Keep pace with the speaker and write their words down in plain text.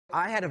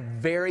I had a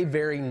very,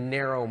 very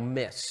narrow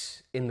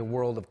miss in the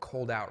world of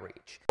cold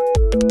outreach.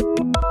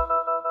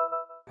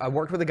 I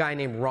worked with a guy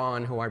named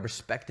Ron, who I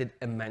respected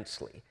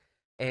immensely.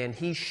 And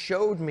he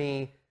showed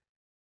me,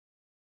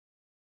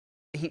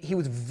 he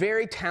was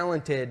very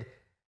talented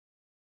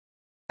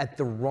at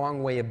the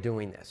wrong way of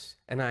doing this.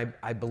 And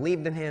I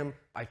believed in him,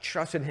 I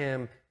trusted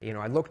him, you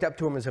know, I looked up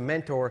to him as a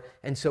mentor.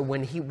 And so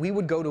when we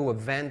would go to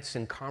events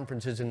and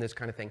conferences and this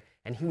kind of thing,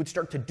 and he would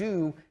start to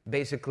do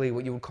basically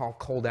what you would call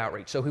cold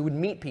outreach. So he would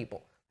meet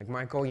people. Like,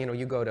 Michael, you know,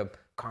 you go to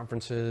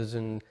conferences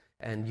and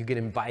you get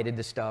invited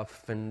to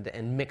stuff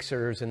and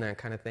mixers and that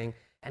kind of thing.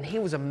 And he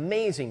was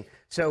amazing.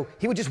 So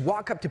he would just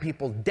walk up to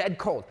people dead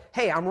cold.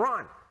 Hey, I'm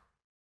Ron.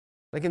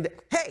 Like,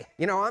 hey,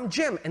 you know, I'm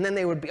Jim. And then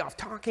they would be off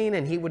talking,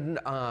 and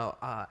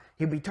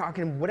he'd be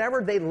talking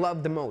whatever they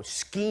loved the most,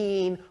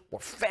 skiing or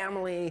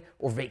family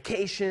or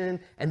vacation.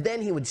 And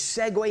then he would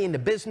segue into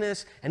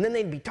business, and then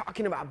they'd be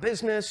talking about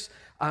business,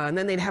 and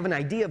then they'd have an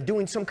idea of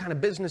doing some kind of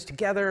business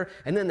together,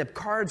 and then the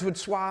cards would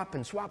swap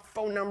and swap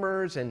phone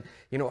numbers, and,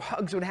 you know,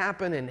 hugs would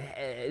happen. And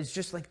it's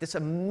just like this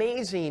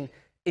amazing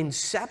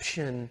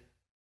inception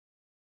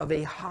of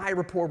a high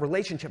rapport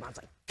relationship. I was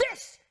like,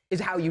 this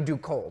is how you do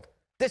cold.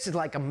 This is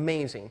like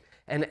amazing.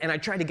 And I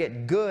tried to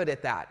get good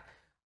at that.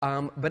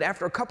 But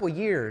after a couple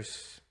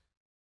years,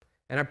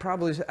 and I've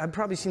probably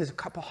seen this a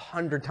couple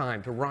hundred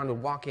times, where Ron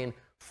would walk in,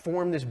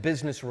 form this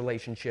business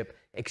relationship,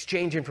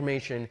 exchange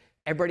information,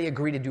 everybody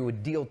agree to do a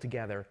deal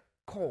together,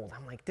 cold.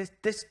 I'm like,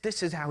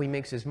 this is how he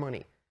makes his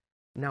money.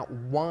 Not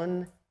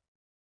one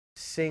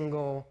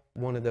single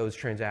one of those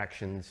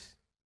transactions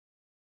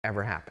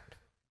ever happened.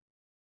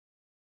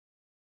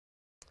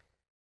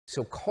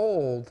 So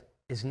cold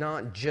is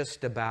not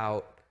just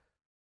about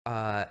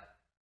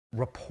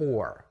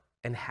rapport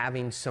and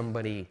having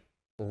somebody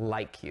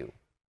like you,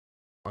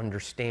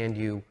 understand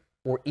you,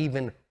 or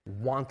even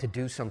want to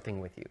do something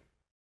with you.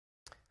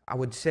 I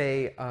would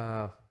say,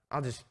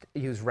 I'll just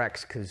use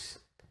Rex because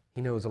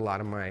he knows a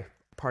lot of my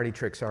party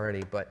tricks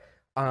already, but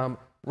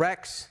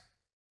Rex,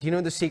 do you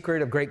know the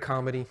secret of great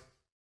comedy?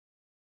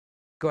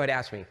 Go ahead,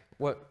 ask me.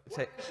 What?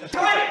 Say.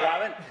 Tell me,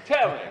 Robin.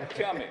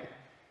 Tell me.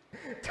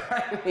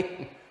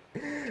 Timing.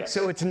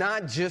 So it's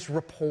not just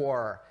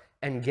rapport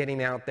and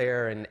getting out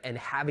there and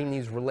having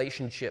these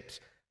relationships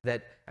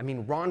that, I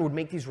mean, Ron would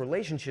make these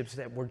relationships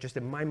that were just,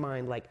 in my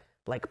mind,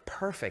 like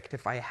perfect.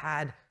 If I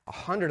had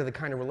 100 of the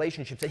kind of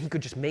relationships that he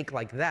could just make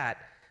like that,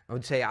 I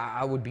would say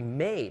I would be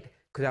made,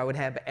 because I would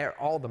have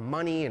all the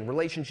money and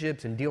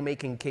relationships and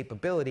deal-making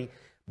capability.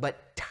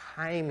 But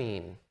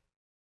timing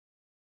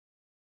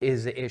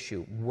is the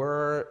issue.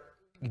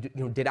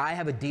 Did I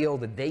have a deal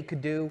that they could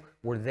do?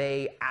 Were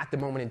they at the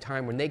moment in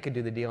time when they could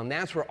do the deal? And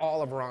that's where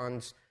all of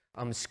Ron's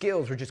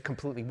skills were just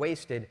completely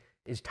wasted,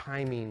 is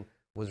timing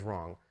was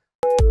wrong.